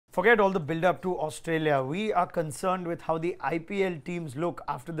Forget all the build-up to Australia. We are concerned with how the IPL teams look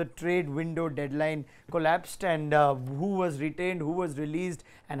after the trade window deadline collapsed and who was retained, who was released,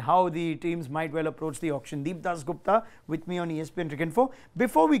 and how the teams might well approach the auction. Dasgupta with me on ESPNcricinfo.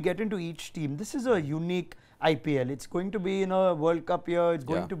 Before we get into each team, this is a unique IPL. It's going to be in a World Cup year. It's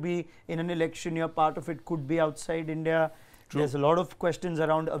going to be in an election year. Part of it could be outside India. True. There's a lot of questions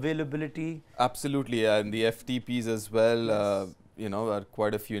around availability. Absolutely, and the FTPs as well. Yes.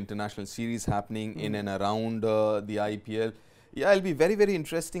 Quite a few international series happening in and around the IPL. Yeah, it'll be very, very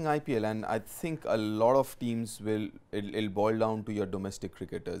interesting IPL, and I think a lot of teams it'll boil down to your domestic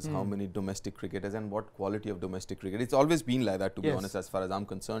cricketers, how many domestic cricketers and what quality of domestic cricket. It's always been like that, to be honest, as far as I'm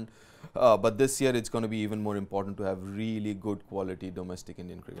concerned. But this year it's going to be even more important to have really good quality domestic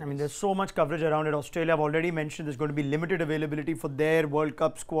Indian cricket. I mean, there's so much coverage around it. Australia, I've already mentioned, there's going to be limited availability for their World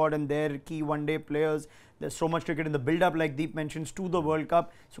Cup squad and their key one-day players. There's so much cricket in the build-up, like Deep mentions, to the World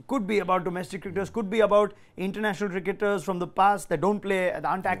Cup. So could be about domestic cricketers, could be about international cricketers from the past that don't play, that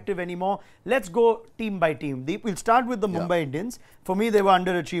aren't active anymore. Let's go team by team. Deep, we'll start with the Mumbai Indians. For me, they were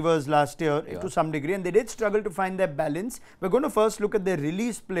underachievers last year to some degree, and they did struggle to find their balance. We're going to first look at their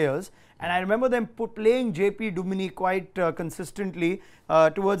released players. And I remember them playing JP Duminy quite consistently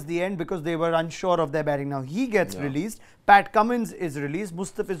towards the end because they were unsure of their batting. Now he gets released. Pat Cummins is released.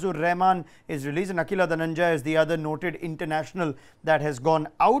 Mustafizur Rahman is released. And Akila Dhananjaya is the other noted international that has gone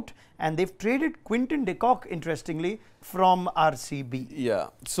out. And they've traded Quinton de Kock, interestingly, from RCB. Yeah.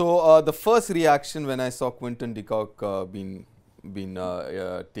 So the first reaction when I saw Quinton de Kock being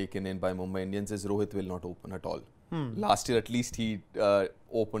taken in by Mumbai Indians is Rohit will not open at all. Last year, at least, he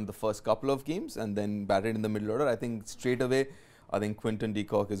opened the first couple of games and then batted in the middle order. I think straight away, I think Quinton de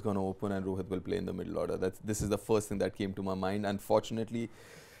Kock is going to open and Rohit will play in the middle order. This is the first thing that came to my mind. Unfortunately,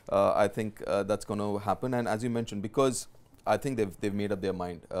 I think that's going to happen. And as you mentioned, because I think they've made up their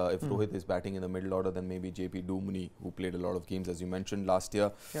mind. If Rohit is batting in the middle order, then maybe JP Duminy, who played a lot of games, as you mentioned last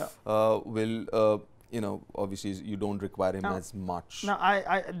year, will... obviously you don't require him as much. Now,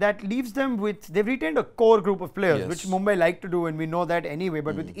 that leaves them with, they've retained a core group of players, which Mumbai like to do, and we know that anyway.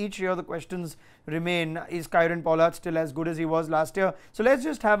 But with each year, the questions remain, is Kieron Pollard still as good as he was last year? So let's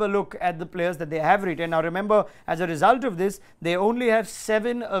just have a look at the players that they have retained. Now, remember, as a result of this, they only have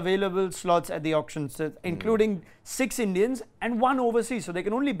 7 available slots at the auction, so including 6 Indians and 1 overseas. So they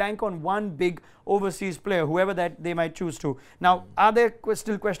can only bank on 1 big overseas player, whoever that they might choose to. Now, are there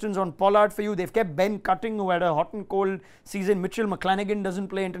still questions on Pollard for you? They've kept Ben Cutting, who had a hot and cold season. Mitchell McClanagan doesn't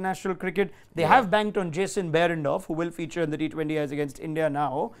play international cricket. They have banked on Jason Behrendorff, who will feature in the T20 as against India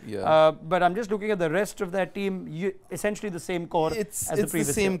now. But I'm just looking at the rest of that team, essentially the same core as the previous year. It's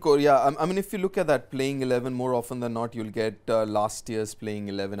the same core, yeah. I mean, if you look at that playing 11, more often than not, you'll get last year's playing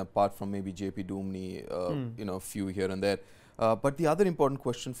 11, apart from maybe JP Duminy, a few here and there. But the other important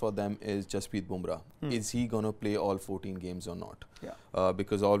question for them is Jasprit Bumrah. Is he going to play all 14 games or not?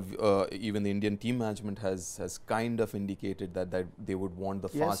 Because even the Indian team management has kind of indicated that they would want the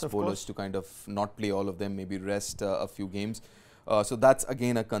fast bowlers to kind of not play all of them, maybe rest a few games. So that's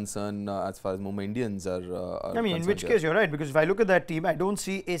again a concern as far as Mumbai Indians are I mean, in which case you're right, because if I look at that team, I don't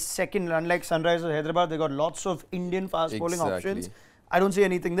see a second, unlike Sunrisers Hyderabad, they got lots of Indian fast bowling options. I don't see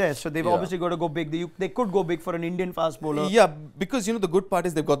anything there. So they've obviously got to go big. They could go big for an Indian fast bowler. Yeah, because the good part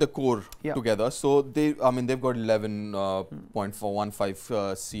is they've got the core together. So they've got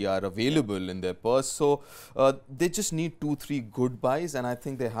 11.415 CR available in their purse. So they just need 2-3 good buys, and I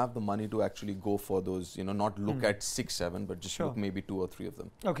think they have the money to actually go for those. Not look at 6-7, but just look maybe 2 or 3 of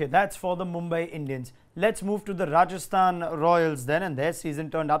them. Okay, that's for the Mumbai Indians. Let's move to the Rajasthan Royals then, and their season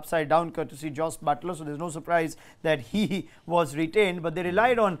turned upside down courtesy Joss Butler, so there's no surprise that he was retained, but they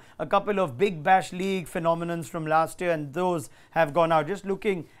relied on a couple of Big Bash League phenomenons from last year, and those have gone out. Just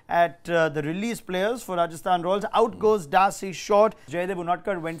looking at the release players for Rajasthan Royals, out goes Darcy Short. Jaydev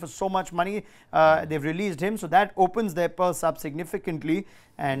Unadkar went for so much money, they've released him, so that opens their purse up significantly,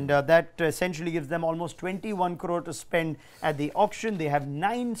 and that essentially gives them almost 21 crore to spend at the auction. They have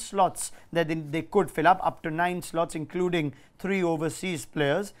 9 slots that they could fill up to 9 slots, including 3 overseas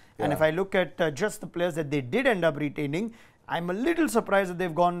players. And if I look at just the players that they did end up retaining, I'm a little surprised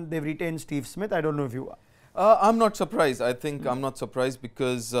that they've retained Steve Smith. I don't know if you are. I'm not surprised. I think I'm not surprised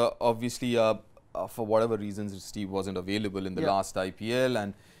because obviously for whatever reasons Steve wasn't available in the last IPL,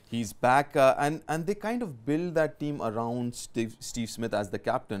 and he's back, and they kind of build that team around Steve Smith as the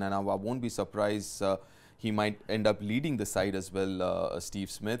captain, and I won't be surprised he might end up leading the side as well,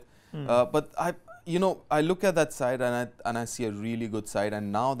 Steve Smith. But you know, I look at that side and I see a really good side.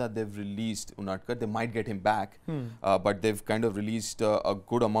 And now that they've released Unadkat, they might get him back. But they've kind of released a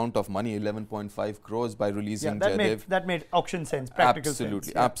good amount of money, 11.5 crores by releasing Jaydev. That made auction sense, practical absolutely,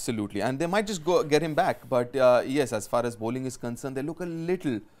 sense. Yeah. Absolutely. And they might just go get him back. But yes, as far as bowling is concerned, they look a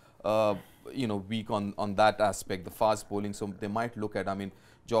little, you know, weak on that aspect, the fast bowling. So they might look at, I mean,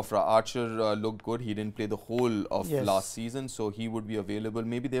 Jofra Archer looked good. He didn't play the whole of last season, so he would be available.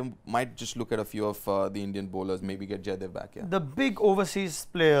 Maybe they might just look at a few of the Indian bowlers, maybe get Jaydev back. Yeah. The big overseas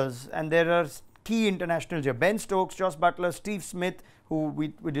players, and there are key internationals here. Ben Stokes, Josh Butler, Steve Smith, who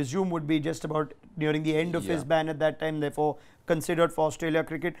we would assume would be just about nearing the end of his ban at that time, therefore considered for Australia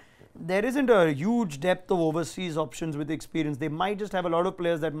cricket. There isn't a huge depth of overseas options with experience. They might just have a lot of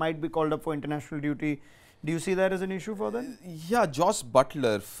players that might be called up for international duty. Do you see that as an issue for them? Yeah, Josh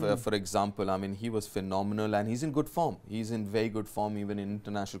Butler, for example, I mean, he was phenomenal and he's in good form. He's in very good form even in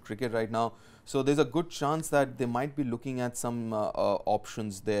international cricket right now. So there's a good chance that they might be looking at some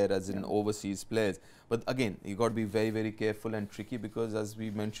options there as in overseas players. But again, you got to be very, very careful and tricky because as we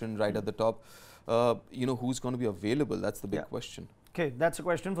mentioned right at the top, you know, who's going to be available? That's the big question. Okay, that's a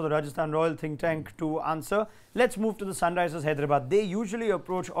question for the Rajasthan Royal think tank to answer. Let's move to the Sunrisers Hyderabad. They usually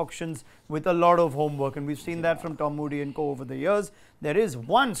approach auctions with a lot of homework, and we've seen that from Tom Moody and co over the years. There is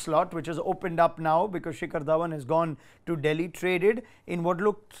one slot which has opened up now because Shikhar Dhawan has gone to Delhi, traded in what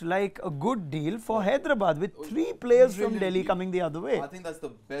looked like a good deal for Hyderabad with 3 players from Delhi coming the other way. I think that's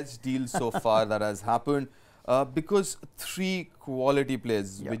the best deal so far that has happened. Because 3 quality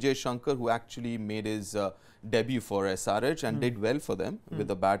players, Vijay Shankar, who actually made his debut for SRH and did well for them with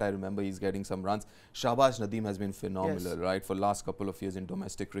the bat. I remember he's getting some runs. Shahbaz Nadeem has been phenomenal, right, for last couple of years in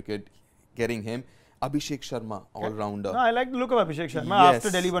domestic cricket. Getting him. Abhishek Sharma, all-rounder. No, I like the look of Abhishek Sharma after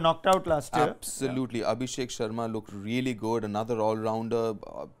Delhi were knocked out last year. Absolutely. Abhishek Sharma looked really good. Another all-rounder,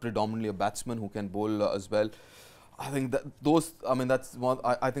 predominantly a batsman who can bowl as well. I think that those, I mean, that's one.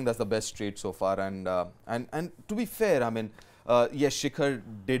 I think that's the best trade so far. And to be fair, I mean, yes, Shikhar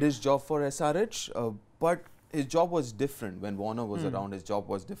did his job for SRH, but his job was different when Warner was around. His job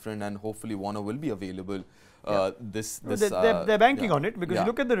was different, and hopefully Warner will be available. They're banking on it because you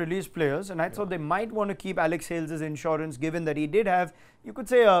look at the released players, and I thought they might want to keep Alex Hales' insurance, given that he did have, you could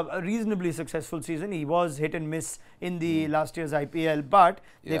say, a reasonably successful season. He was hit and miss in the last year's IPL, but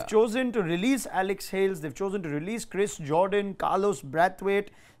they've chosen to release Alex Hales. They've chosen to release Chris Jordan, Carlos Brathwaite.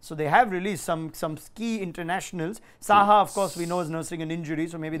 So they have released some key internationals. Saha, of course, we know is nursing an injury,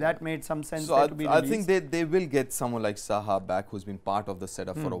 so maybe that made some sense. So I think they will get someone like Saha back, who's been part of the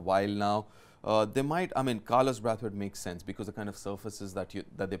setup for a while now. They might, I mean, Carlos Brathwaite makes sense because the kind of surfaces that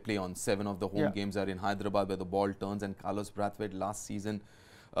they play on, 7 of the home games are in Hyderabad where the ball turns, and Carlos Brathwaite last season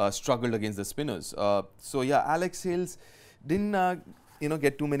struggled against the spinners. So yeah, Alex Hales didn't you know,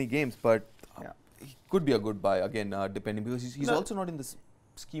 get too many games, but he could be a good buy again, depending, because he's also not in this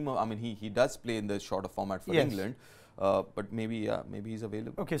scheme of, I mean, he does play in the shorter format for England. But maybe he's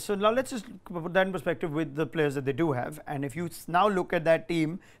available. Okay, so now let's just put that in perspective with the players that they do have. And if you now look at that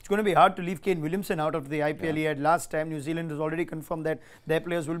team, it's going to be hard to leave Kane Williamson out of the IPL he had last time. New Zealand has already confirmed that their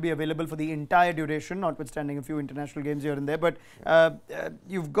players will be available for the entire duration, notwithstanding a few international games here and there. But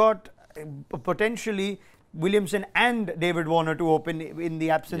you've got potentially Williamson and David Warner to open in the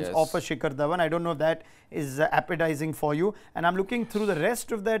absence of a Shikhar Dhawan. I don't know if that is appetizing for you. And I'm looking through the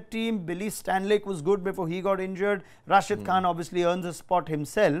rest of that team. Billy Stanlake was good before he got injured. Rashid Khan obviously earns a spot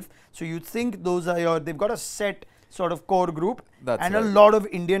himself. So you'd think those are they've got a set sort of core group and a lot of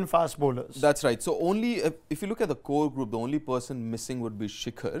Indian fast bowlers. That's right. So only if you look at the core group, the only person missing would be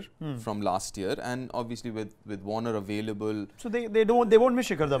Shikhar from last year, and obviously with Warner available. So they won't miss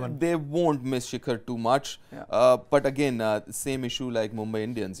Shikhar Dhawan. They won't miss Shikhar too much. But again, same issue like Mumbai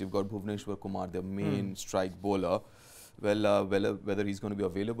Indians. You've got Bhuvneshwar Kumar, their main strike bowler. Well, whether he's going to be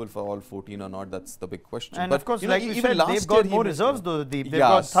available for all 14 or not, that's the big question. And but of course, like you said, they've got more reserves though. They've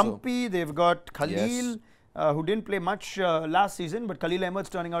got Thampi, they've got Khalil. Who didn't play much last season, but Khalil Ahmed's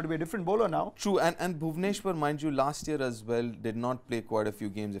turning out to be a different bowler now. True, and Bhuvneshwar, mind you, last year as well, did not play quite a few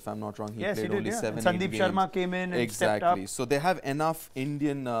games, if I'm not wrong. He played only 7, 8 Sandeep games. Sharma came in and stepped up. So they have enough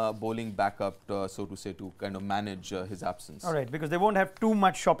Indian bowling backup, so to say, to kind of manage his absence. All right, because they won't have too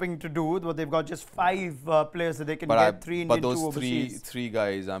much shopping to do, but they've got just 5 players that they can get, 3 Indian, 2 overseas. But those three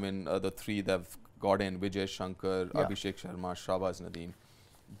guys, I mean, the 3 they've got in, Vijay Shankar, Abhishek Sharma, Shahbaz Nadeem,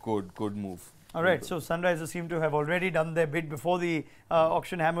 good move. All right, so Sunrisers seem to have already done their bid before the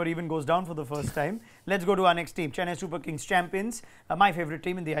auction hammer even goes down for the first time. Let's go to our next team, Chennai Super Kings champions. My favorite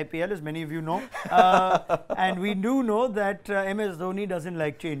team in the IPL, as many of you know. And we do know that MS Dhoni doesn't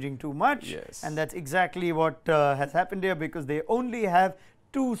like changing too much. And that's exactly what has happened here, because they only have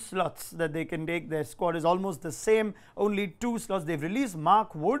 2 slots that they can take. Their squad is almost the same, only 2 slots. They've released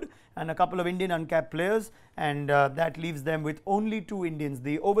Mark Wood and a couple of Indian uncapped players, and that leaves them with only 2 Indians.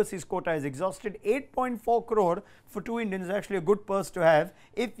 The overseas quota is exhausted. 8.4 crore for 2 Indians is actually a good purse to have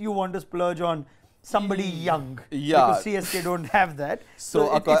if you want to splurge on somebody young. Yeah. Because CSK don't have that.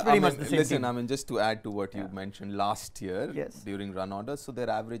 So it's pretty much the same listen, team. I mean, just to add to what you mentioned last year Yes. during run order, so their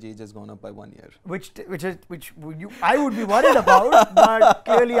average age has gone up by 1 year. Which I would be worried about, but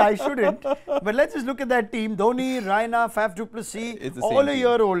clearly I shouldn't. But let's just look at that team. Dhoni, Raina, Faf du Plessis, all a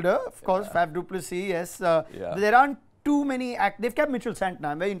year older. Of course, Faf du Plessis, yes. There aren't too many. They've kept Mitchell Santner.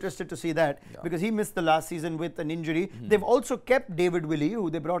 I'm very interested to see that because he missed the last season with an injury. They've also kept David Willey,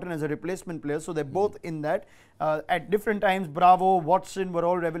 who they brought in as a replacement player. So they're both in that. At different times, Bravo, Watson were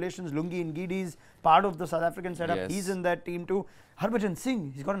all revelations. Lungi Ngidi part of the South African setup. Yes. He's in that team too. Harbhajan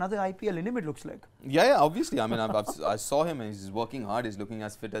Singh, he's got another IPL in him, it looks like. Yeah, obviously. I mean, I saw him and he's working hard. He's looking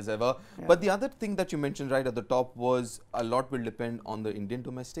as fit as ever. Yeah. But the other thing that you mentioned right at the top was a lot will depend on the Indian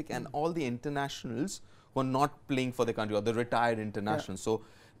domestic and all the internationals who are not playing for the country or the retired internationals. So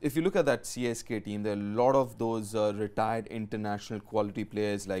if you look at that CSK team, there are a lot of those retired international quality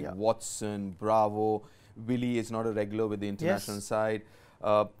players like Watson, Bravo. Willie is not a regular with the international side.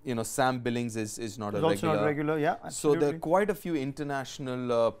 Sam Billings is not a regular. Also not regular, yeah. Absolutely. So there are quite a few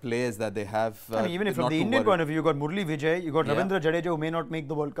international players that they have. I mean, even if from the Indian point of view, you got Murli Vijay, you got Ravindra Jadeja, who may not make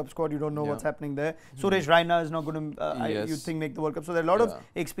the World Cup squad. You don't know what's happening there. Suresh Raina is not going to, you think, make the World Cup. So there are a lot of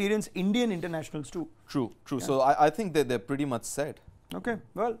experienced Indian internationals too. True. So I think that they're pretty much set. Okay,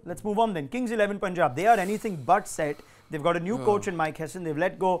 well, let's move on then. Kings 11 Punjab, they are anything but set. They've got a new coach in Mike Hesson. They've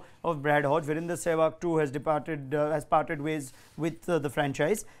let go of Brad Hodge. Virender Sehwag too has parted ways with the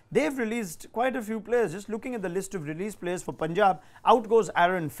franchise. They've released quite a few players. Just looking at the list of released players for Punjab, out goes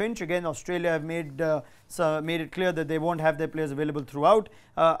Aaron Finch. Again, Australia have made it clear that they won't have their players available throughout.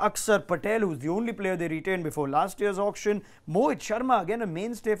 Akshar Patel, who's the only player they retained before last year's auction. Mohit Sharma, again a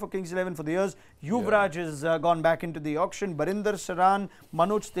mainstay for Kings 11 for the years. Yuvraj has gone back into the auction. Barinder Saran,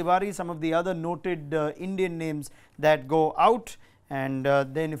 Manoj Tiwari, some of the other noted Indian names that go out. And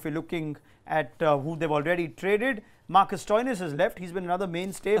then if you're looking at who they've already traded, Marcus Stoinis has left. He's been another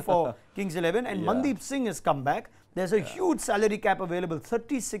mainstay for Kings 11. And Mandeep Singh has come back. There's a huge salary cap available,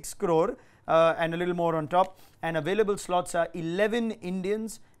 36 crore and a little more on top. And available slots are 11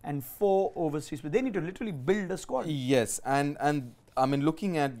 Indians and 4 overseas. But they need to literally build a squad. Yes, and I mean,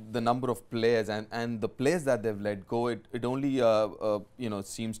 looking at the number of players and the players that they've let go, it only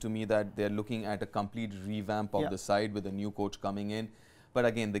seems to me that they're looking at a complete revamp of the side with a new coach coming in. But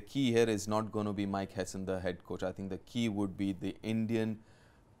again, the key here is not going to be Mike Hesson, the head coach. I think the key would be the Indian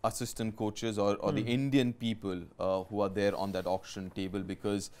assistant coaches or the Indian people who are there on that auction table,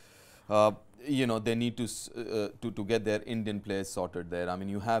 because they need to get their Indian players sorted there. I mean,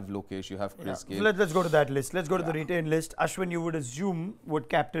 you have Lokesh, you have Chris Gayle. So let's go to that list. Let's go to the retained list. Ashwin, you would assume, would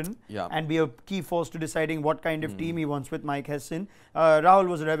captain and be a key force to deciding what kind of team he wants with Mike Hesson. Rahul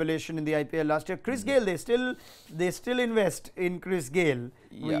was a revelation in the IPL last year. Chris Gayle, they still invest in Chris Gayle.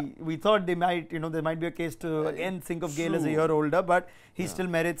 Yeah. We thought they might, there might be a case to again think of Gayle as a year older, but he still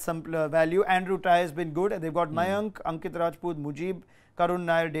merits some value. Andrew Ty has been good, and they've got Mayank, Ankit Rajput, Mujib, Karun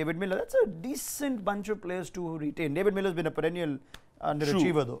Nair, David Miller. That's a decent bunch of players to retain. David Miller's been a perennial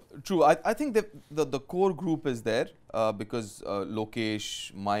underachiever though. True. I think the core group is there because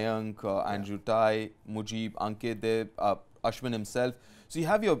Lokesh, Mayank, Andrew Ty, Mujib, Ankit, Ashwin himself. So you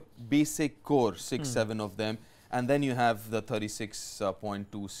have your basic core, 6-7 of them, and then you have the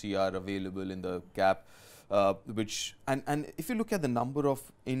 36.2 CR available in the cap. Which and if you look at the number of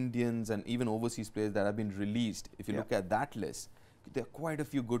Indians and even overseas players that have been released, if you look at that list, there are quite a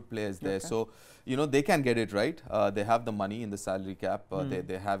few good players there. So, they can get it right. They have the money in the salary cap.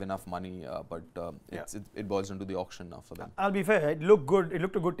 They have enough money, but it boils down to the auction now for them. I'll be fair. It looked good. It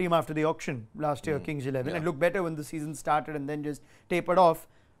looked a good team after the auction last year, Kings 11. It looked better when the season started and then just tapered off.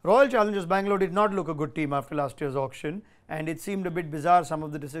 Royal Challengers Bangalore did not look a good team after last year's auction, and it seemed a bit bizarre, some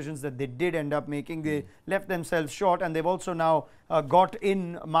of the decisions that they did end up making. They left themselves short, and they've also now got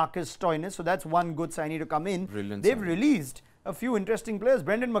in Marcus Stoinis, so that's one good signee to come in. Brilliant They've signing. released a few interesting players.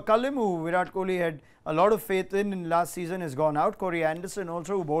 Brendan McCullum, who Virat Kohli had a lot of faith in last season, has gone out. Corey Anderson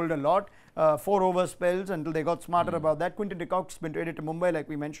also, who bowled a lot. 4 over spells until they got smarter about that. Quinton de Kock's been traded to Mumbai, like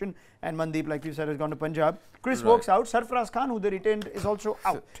we mentioned, and Mandeep, like you said, has gone to Punjab. Chris Woakes out. Sarfaraz Khan, who they retained, is also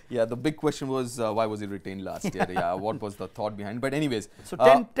out. Yeah, the big question was why was he retained last year? What was the thought behind? But anyways, so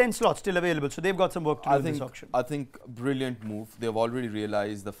 10 slots still available. So they've got some work to do in this auction. I think brilliant move. They've already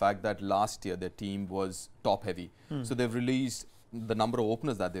realized the fact that last year their team was top heavy. So they've released the number of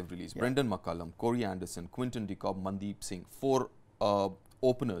openers that they've released. Brendan McCullum, Corey Anderson, Quinton de Kock, Mandeep Singh, 4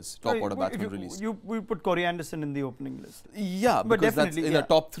 openers, top order batsmen released. We put Corey Anderson in the opening list. Yeah, but because that's in the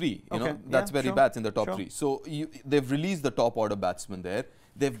top 3. You know, that's where he bats in the top 3. So they've released the top order batsman there.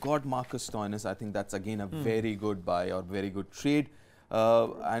 They've got Marcus Stoinis. I think that's again a very good buy or very good trade.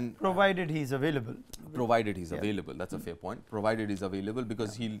 And provided he's available. Provided he's available, that's a fair point. Provided he's available,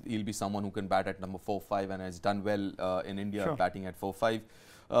 because he'll be someone who can bat at number 4-5 and has done well in India batting at 4-5.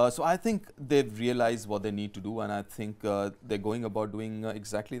 So I think they've realized what they need to do, and I think they're going about doing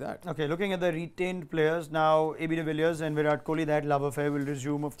exactly that. Okay, looking at the retained players now, AB de Villiers and Virat Kohli, that love affair will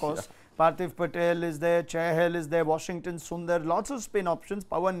resume, of course. Parthiv Patel is there, Chahal is there, Washington Sundar, lots of spin options.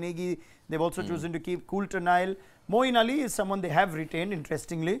 Pawan Negi, they've also chosen to keep. Coulter Nile. Moeen Ali is someone they have retained,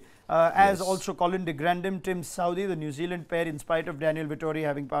 interestingly, as also Colin de Grandin, Tim Southee, the New Zealand pair, in spite of Daniel Vittori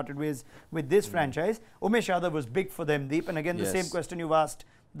having parted ways with this franchise. Umesh Yadav was big for them, Deep. And again, the same question you've asked,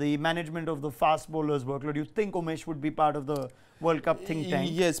 the management of the fast bowlers workload. You think Umesh would be part of the World Cup think tank?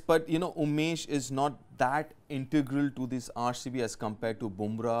 Yes, but you know, Umesh is not that integral to this RCB as compared to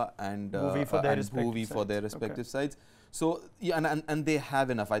Bumrah and Bhuvi for their respective sides. So, yeah, and they have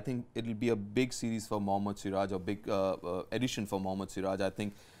enough. I think it will be a big series for Mohammad Siraj, a big addition for Mohammad Siraj. I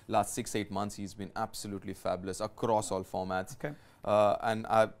think last 6-8 months he's been absolutely fabulous across all formats. And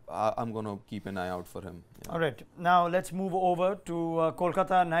I'm going to keep an eye out for him. All right. Now let's move over to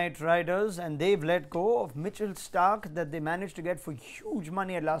Kolkata Knight Riders, and they've let go of Mitchell Starc that they managed to get for huge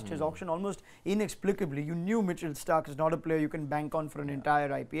money at last year's auction, almost inexplicably. You knew Mitchell Starc is not a player you can bank on for an entire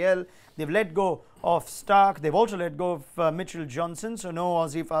IPL. They've let go of Starc. They've also let go of Mitchell Johnson, so no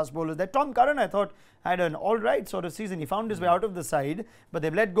Aussie fast bowlers there. Tom Curran, I thought, had an all-right sort of season. He found his way out of the side, but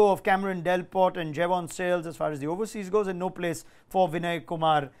they've let go of Cameron Delport and Jevon Sales as far as the overseas goes, and no place for Vinay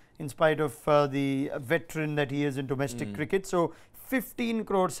Kumar in spite of the veteran that he is in domestic cricket. So 15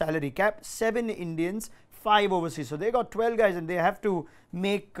 crore salary cap, 7 Indians, 5 overseas. So they got 12 guys, and they have to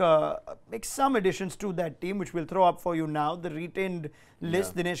make some additions to that team, which we'll throw up for you now. The retained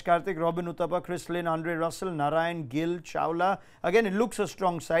list: Dinesh Karthik, Robin Uthappa, Chris Lynn, Andre Russell, Narayan, Gill, Chawla. Again, it looks a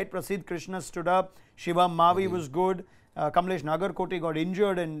strong side. Prasidh Krishna stood up. Shivam Mavi was good. Kamlesh Nagarkoti got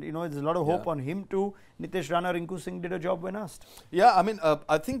injured, and you know there's a lot of hope on him too. Nitish Rana, Rinku Singh did a job when asked. Yeah, I mean,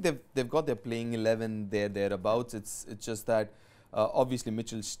 I think they've got their playing 11 thereabouts. It's just that obviously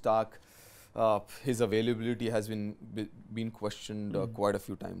Mitchell Starc, his availability has been questioned quite a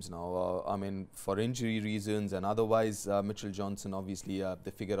few times now. I mean, for injury reasons and otherwise. Mitchell Johnson, obviously,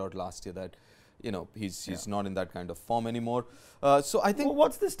 they figured out last year that he's not in that kind of form anymore. So I think... Well,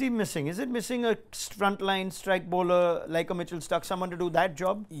 what's this team missing? Is it missing a frontline strike bowler like a Mitchell Starc, someone to do that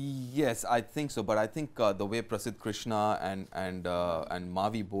job? Yes, I think so. But I think the way Prasidh Krishna and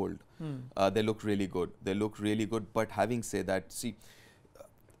Mavi bowled, they look really good. They look really good. But having said that, see,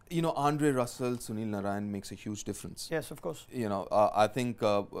 Andre Russell, Sunil Narayan makes a huge difference. Yes, of course. I think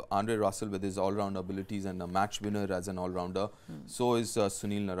Andre Russell, with his all-round abilities and a match winner as an all-rounder, so is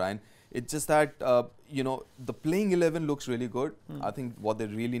Sunil Narayan. It's just that, the playing 11 looks really good. I think what they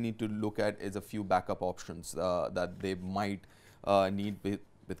really need to look at is a few backup options that they might need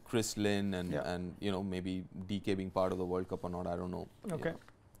with Chris Lynn and maybe DK being part of the World Cup or not, I don't know. Okay.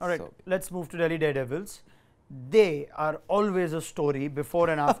 All right, let's move to Delhi Daredevils. They are always a story before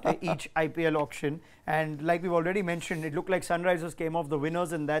and after each IPL auction, and like we've already mentioned, it looked like Sunrisers came off the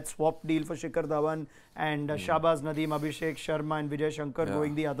winners in that swap deal for Shikhar Dhawan and Shahbaz Nadeem, Abhishek Sharma and Vijay Shankar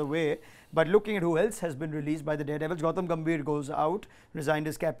going the other way. But looking at who else has been released by the Daredevils, Gautam Gambhir goes out, resigned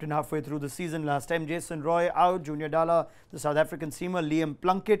as captain halfway through the season last time. Jason Roy out, Junior Dalla, the South African seamer, Liam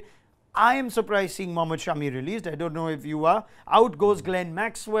Plunkett. I am surprised seeing Mohammad Shami released. I don't know if you are. Out goes Glenn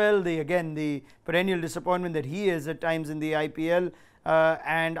Maxwell, the perennial disappointment that he is at times in the IPL.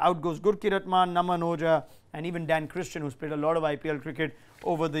 And out goes Gurkiratman, Naman Oja, and even Dan Christian, who's played a lot of IPL cricket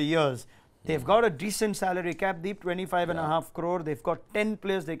over the years. They've got a decent salary cap, Deep, 25.5 crore. They've got 10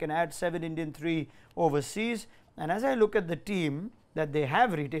 players. They can add 7 Indian, 3 overseas. And as I look at the team that they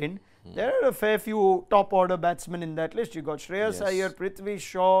have retained, there are a fair few top order batsmen in that list. You've got Shreyas Iyer, Prithvi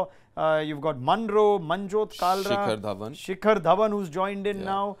Shaw, you've got Munro, Manjot Kalra, Shikhar Dhawan, who's joined in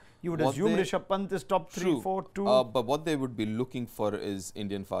now. You would assume Rishabh Pant is top 3, 4, 2. But what they would be looking for is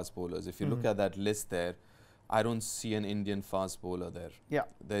Indian fast bowlers. If you look at that list there, I don't see an Indian fast bowler there. Yeah.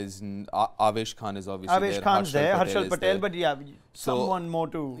 There's Avesh Khan is obviously there. Avesh Khan's there, Harshal Patel, but someone more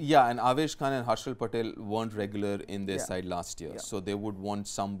to... Yeah, and Avesh Khan and Harshal Patel weren't regular in their side last year. So they would want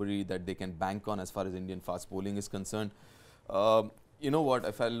somebody that they can bank on as far as Indian fast bowling is concerned. You know what,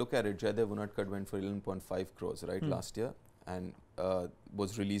 if I look at it, Jaydev Unadkat went for 11.5 crores, last year, and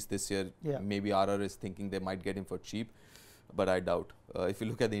was released this year. Maybe RR is thinking they might get him for cheap, but I doubt. If you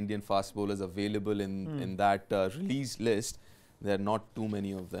look at the Indian fast bowlers available in that release list, There are not too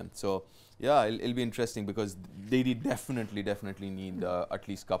many of them. So yeah, it'll be interesting because they definitely need at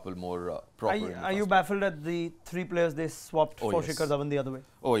least couple more proper. Are you baffled at the 3 players they swapped for Shikhar Dhawan the other way?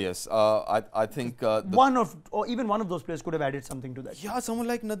 Oh yes, I think or even one of those players could have added something to that. Yeah, someone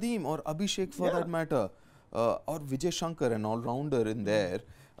like Nadeem or Abhishek for that matter, or Vijay Shankar, an all-rounder in there,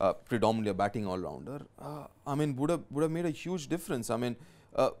 predominantly a batting all-rounder. I mean, would have made a huge difference. I mean,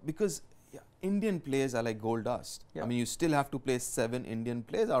 because Indian players are like gold dust. I mean, you still have to play 7 Indian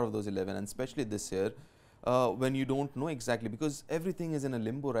players out of those 11, and especially this year, when you don't know exactly, because everything is in a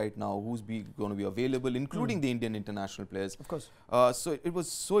limbo right now, who's going to be available, including the Indian international players. Of course. So it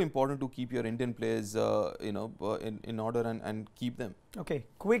was so important to keep your Indian players, in order and keep them. Okay,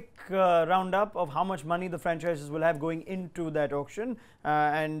 quick roundup of how much money the franchises will have going into that auction,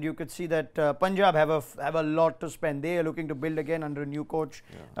 and you could see that Punjab have a lot to spend. They are looking to build again under a new coach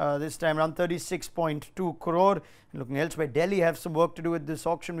this time around. 36.2 crore. And looking elsewhere, Delhi have some work to do with this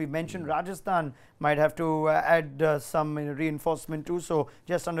auction. We mentioned Rajasthan might have to add some reinforcement too, so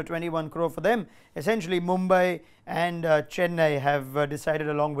just under 21 crore for them. Essentially, Mumbai and Chennai have decided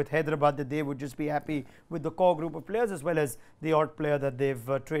along with Hyderabad that they would just be happy with the core group of players as well as the odd player that they've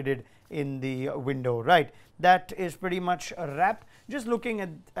traded in the window. Right, that is pretty much a wrap. Just looking at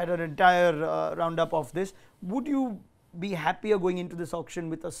an entire roundup of this, would you be happier going into this auction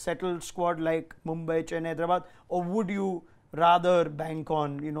with a settled squad like Mumbai, Chennai, Hyderabad, or would you rather bank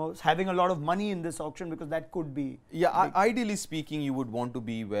on having a lot of money in this auction, because that could be ideally speaking, you would want to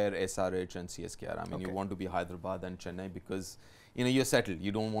be where SRH and CSK are. I mean, you want to be Hyderabad and Chennai because you're settled.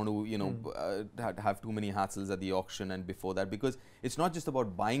 You don't want to have too many hassles at the auction and before that, because it's not just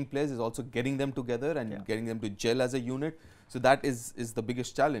about buying players, it's also getting them together and getting them to gel as a unit. So that is the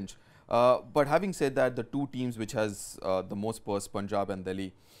biggest challenge. But having said that, the 2 teams which has the most purse, Punjab and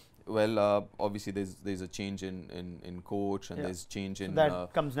Delhi, well, obviously there's a change in coach, and there's change in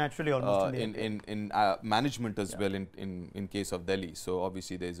that comes naturally almost in management as well in case of Delhi. So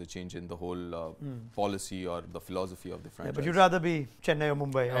obviously there's a change in the whole policy or the philosophy of the franchise. But you'd rather be Chennai or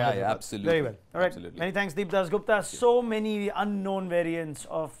Mumbai. Yeah, absolutely. Very well. All right. Absolutely. Many thanks, Deep Dasgupta. So many unknown variants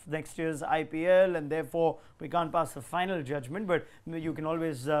of next year's IPL, and therefore we can't pass a final judgment. But you can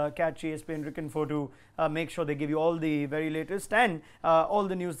always catch ESPNcricinfo to make sure they give you all the very latest and all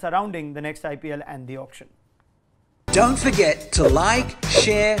the news surrounding the next IPL and the auction. Don't forget to like,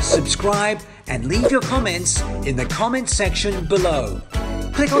 share, subscribe and leave your comments in the comment section below.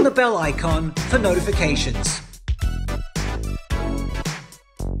 Click on the bell icon for notifications.